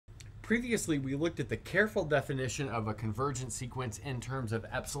Previously, we looked at the careful definition of a convergent sequence in terms of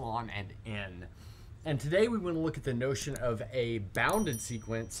epsilon and n. And today we want to look at the notion of a bounded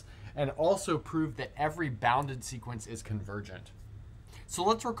sequence and also prove that every bounded sequence is convergent. So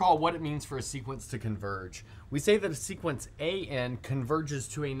let's recall what it means for a sequence to converge. We say that a sequence an converges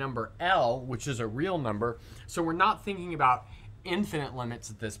to a number L, which is a real number. So we're not thinking about infinite limits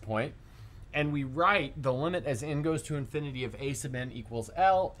at this point. And we write the limit as n goes to infinity of a sub n equals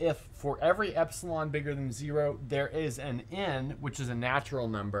L if for every epsilon bigger than 0, there is an n, which is a natural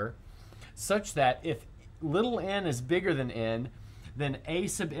number, such that if little n is bigger than n, then a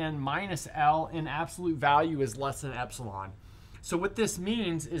sub n minus L in absolute value is less than epsilon. So what this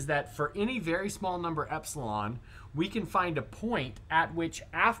means is that for any very small number epsilon, we can find a point at which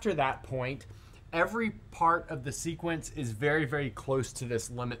after that point, every part of the sequence is very, very close to this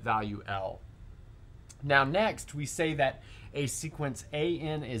limit value L. Now next, we say that a sequence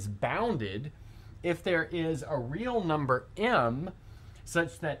an is bounded if there is a real number m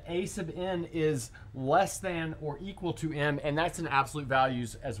such that a sub n is less than or equal to m, and that's in absolute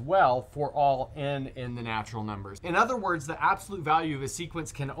values as well for all n in the natural numbers. In other words, the absolute value of a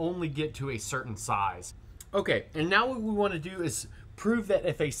sequence can only get to a certain size. Okay, and now what we want to do is prove that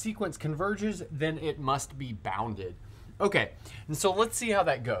if a sequence converges, then it must be bounded. Okay, and so let's see how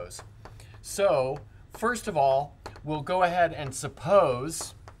that goes. So first of all, we'll go ahead and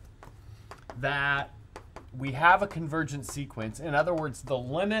suppose that we have a convergent sequence. In other words, the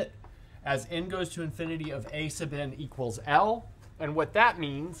limit as n goes to infinity of a sub n equals L. And what that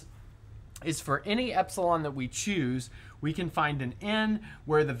means is for any epsilon that we choose, we can find an n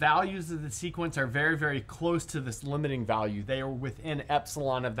where the values of the sequence are very, very close to this limiting value. They are within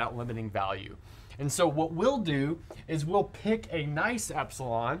epsilon of that limiting value. And so what we'll do is we'll pick a nice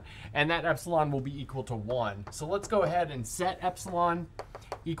epsilon, and that epsilon will be equal to 1. So let's go ahead and set epsilon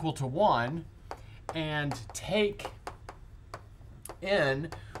equal to 1 and take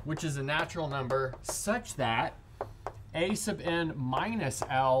n, which is a natural number, such that a sub n minus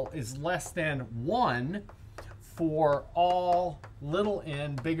L is less than 1 for all little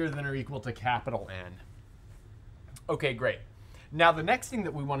n bigger than or equal to capital N. Okay, great. Now the next thing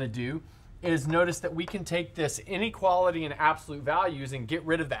that we want to do is notice that we can take this inequality in absolute values and get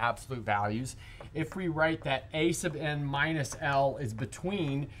rid of the absolute values if we write that a sub n minus L is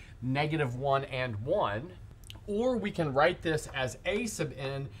between -1 and 1. Or we can write this as a sub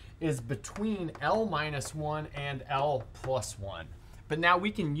n is between L minus 1 and L plus 1. But now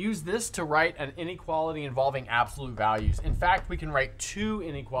we can use this to write an inequality involving absolute values. In fact, we can write two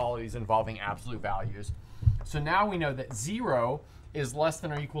inequalities involving absolute values. So now we know that 0 is less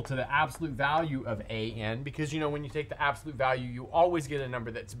than or equal to the absolute value of an, because you know when you take the absolute value, you always get a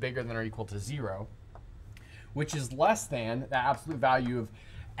number that's bigger than or equal to 0, which is less than the absolute value of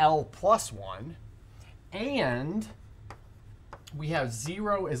L plus 1. And we have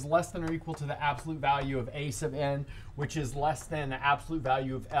 0 is less than or equal to the absolute value of a sub n, which is less than the absolute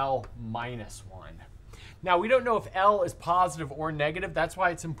value of L minus 1. Now, we don't know if L is positive or negative. That's why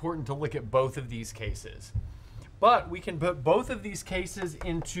it's important to look at both of these cases. But we can put both of these cases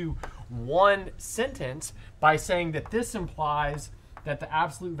into one sentence by saying that this implies that the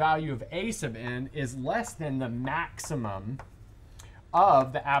absolute value of a sub n is less than the maximum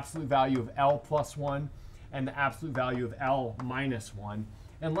of the absolute value of L plus 1 and the absolute value of L minus 1.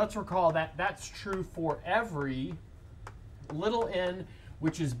 And let's recall that that's true for every little n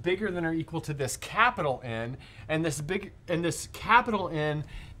which is bigger than or equal to this capital N, and this capital N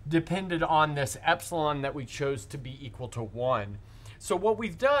depended on this epsilon that we chose to be equal to 1. So what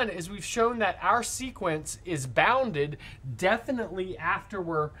we've done is we've shown that our sequence is bounded definitely after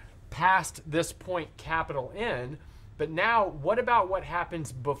we're past this point capital N. But now, what about what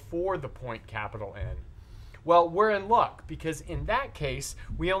happens before the point capital N? Well, we're in luck, because in that case,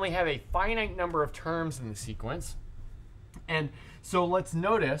 we only have a finite number of terms in the sequence. And so let's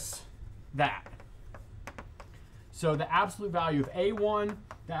notice that. So the absolute value of A1,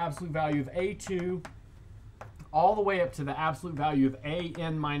 the absolute value of A2, all the way up to the absolute value of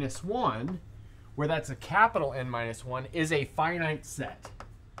AN minus 1, where that's a capital N minus 1, is a finite set.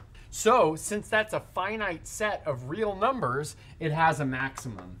 So since that's a finite set of real numbers, it has a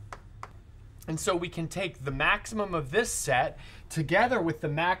maximum. And so we can take the maximum of this set together with the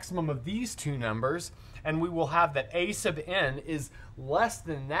maximum of these two numbers, and we will have that a sub n is less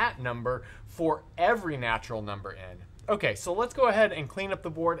than that number for every natural number n. Okay, so let's go ahead and clean up the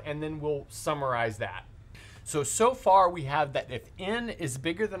board, and then we'll summarize that. So far we have that if n is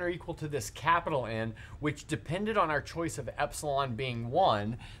bigger than or equal to this capital N, which depended on our choice of epsilon being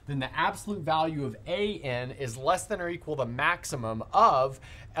 1, then the absolute value of an is less than or equal to the maximum of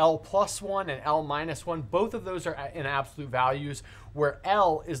L plus 1 and L minus 1. Both of those are in absolute values, where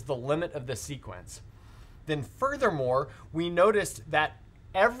L is the limit of the sequence. Then furthermore, we noticed that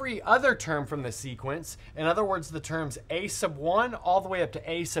every other term from the sequence, in other words, the terms a sub 1 all the way up to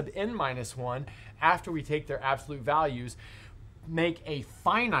a sub n minus 1, after we take their absolute values, make a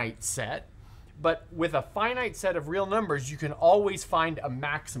finite set. But with a finite set of real numbers, you can always find a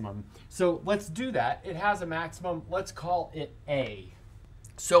maximum. So let's do that. It has a maximum. Let's call it a.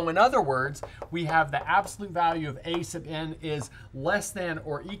 So in other words, we have the absolute value of a sub n is less than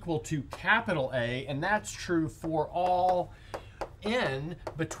or equal to capital A, and that's true for all n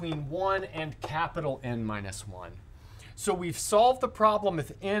between 1 and capital N minus 1. So we've solved the problem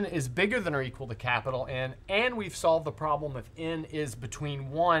if n is bigger than or equal to capital N, and we've solved the problem if n is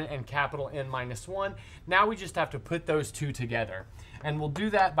between 1 and capital N minus 1. Now we just have to put those two together. And we'll do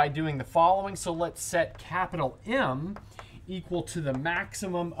that by doing the following. So let's set capital M equal to the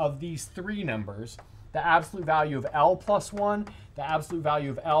maximum of these three numbers, the absolute value of L plus 1, the absolute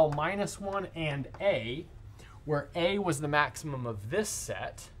value of L minus 1, and A, where A was the maximum of this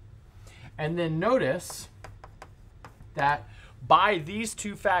set. And then notice that by these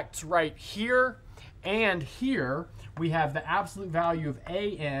two facts right here and here, we have the absolute value of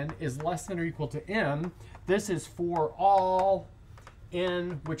an is less than or equal to m. This is for all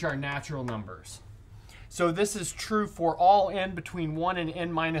n which are natural numbers. So this is true for all n between 1 and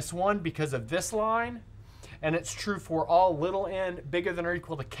n minus 1 because of this line. And it's true for all little n bigger than or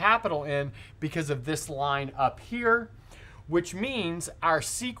equal to capital N because of this line up here, which means our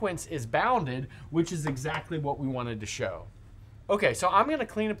sequence is bounded, which is exactly what we wanted to show. Okay, so I'm going to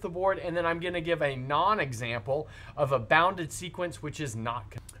clean up the board, and then I'm going to give a non-example of a bounded sequence which is not.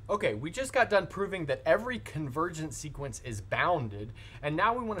 Okay, we just got done proving that every convergent sequence is bounded, and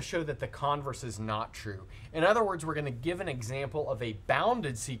now we want to show that the converse is not true. In other words, we're going to give an example of a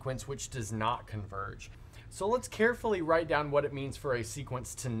bounded sequence which does not converge. So let's carefully write down what it means for a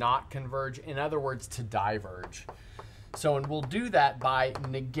sequence to not converge, in other words, to diverge. So, and we'll do that by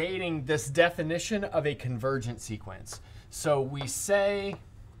negating this definition of a convergent sequence. So we say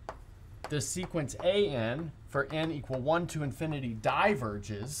the sequence an for n equal 1 to infinity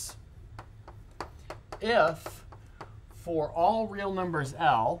diverges if for all real numbers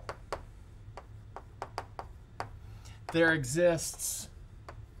L there exists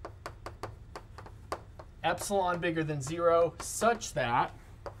epsilon bigger than 0 such that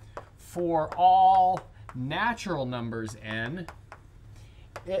for all natural numbers n,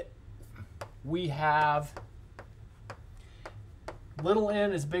 we have little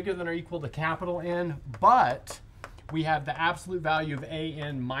n is bigger than or equal to capital N, but we have the absolute value of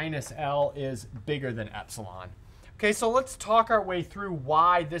an minus L is bigger than epsilon. Okay, so let's talk our way through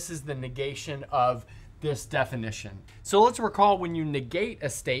why this is the negation of this definition. So let's recall, when you negate a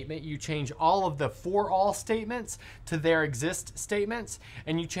statement, you change all of the for all statements to there exist statements,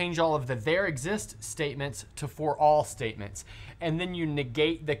 and you change all of the there exist statements to for all statements, and then you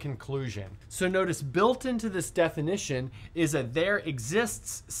negate the conclusion. So notice built into this definition is a there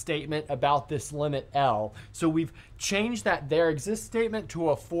exists statement about this limit L. So we've changed that there exists statement to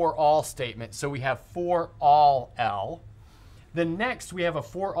a for all statement. So we have for all L. Then next we have a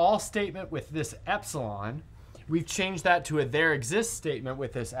for all statement with this epsilon. We've changed that to a there exists statement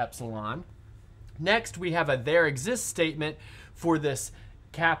with this epsilon. Next we have a there exists statement for this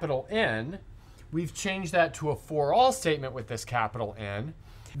capital N. We've changed that to a for all statement with this capital N.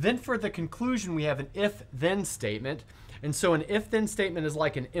 Then for the conclusion we have an if-then statement. And so an if-then statement is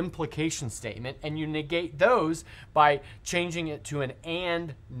like an implication statement, and you negate those by changing it to an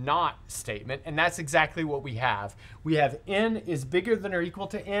and not statement, and that's exactly what we have. We have n is bigger than or equal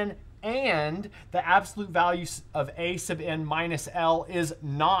to n, and the absolute value of a sub n minus L is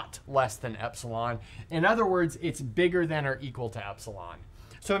not less than epsilon. In other words, it's bigger than or equal to epsilon.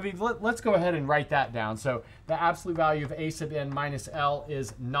 So let's go ahead and write that down. So the absolute value of a sub n minus L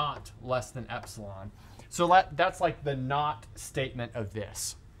is not less than epsilon. So that's like the not statement of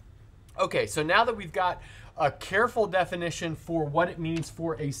this. Okay, so now that we've got a careful definition for what it means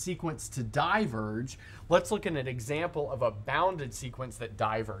for a sequence to diverge, let's look at an example of a bounded sequence that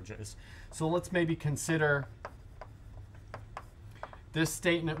diverges. So let's maybe consider this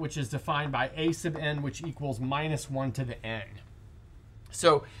statement, which is defined by a sub n, which equals minus 1 to the n.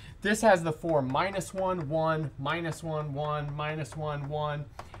 So this has the form minus 1, 1, minus 1, 1, minus 1, 1.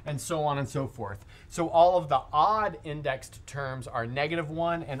 and so on and so forth. So all of the odd indexed terms are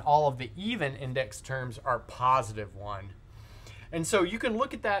 -1, and all of the even indexed terms are +1. And so you can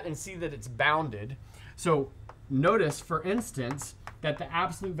look at that and see that it's bounded. So notice, for instance, that the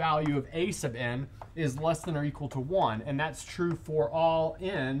absolute value of a sub n is less than or equal to 1, and that's true for all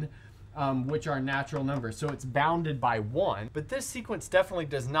n, which are natural numbers. So it's bounded by 1. But this sequence definitely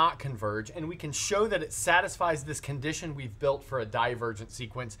does not converge, and we can show that it satisfies this condition we've built for a divergent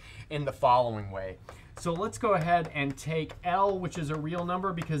sequence in the following way. So let's go ahead and take L, which is a real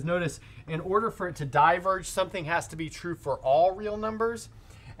number, because notice, in order for it to diverge, something has to be true for all real numbers.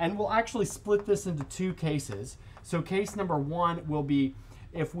 And we'll actually split this into two cases. So case number 1 will be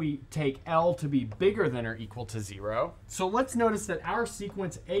if we take L to be bigger than or equal to 0. So let's notice that our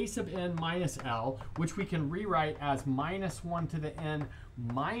sequence a sub n minus L, which we can rewrite as -1 to the n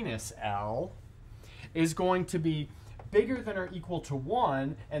minus L, is going to be bigger than or equal to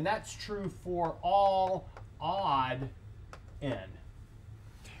 1, and that's true for all odd n.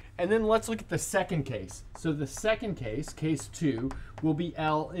 And then let's look at the second case. So the second case, case 2, will be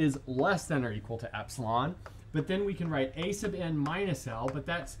L is less than or equal to epsilon. But then we can write a sub n minus L, but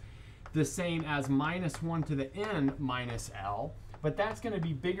that's the same as -1 to the n minus L. But that's going to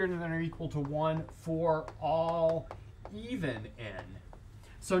be bigger than or equal to 1 for all even n.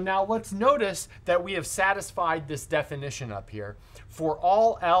 So now let's notice that we have satisfied this definition up here. For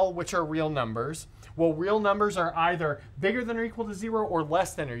all L, which are real numbers, well, real numbers are either bigger than or equal to 0 or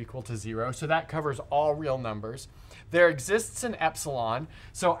less than or equal to 0. So that covers all real numbers. There exists an epsilon.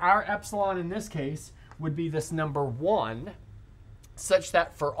 So our epsilon in this case would be this number 1, such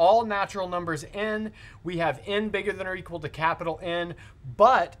that for all natural numbers n, we have n bigger than or equal to capital N,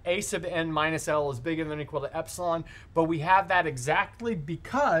 but a sub n minus L is bigger than or equal to epsilon. But we have that exactly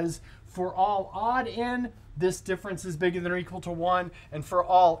because for all odd n, this difference is bigger than or equal to 1. And for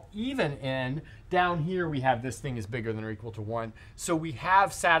all even n, down here we have this thing is bigger than or equal to 1. So we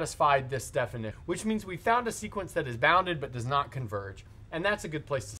have satisfied this definition, which means we found a sequence that is bounded but does not converge. And that's a good place to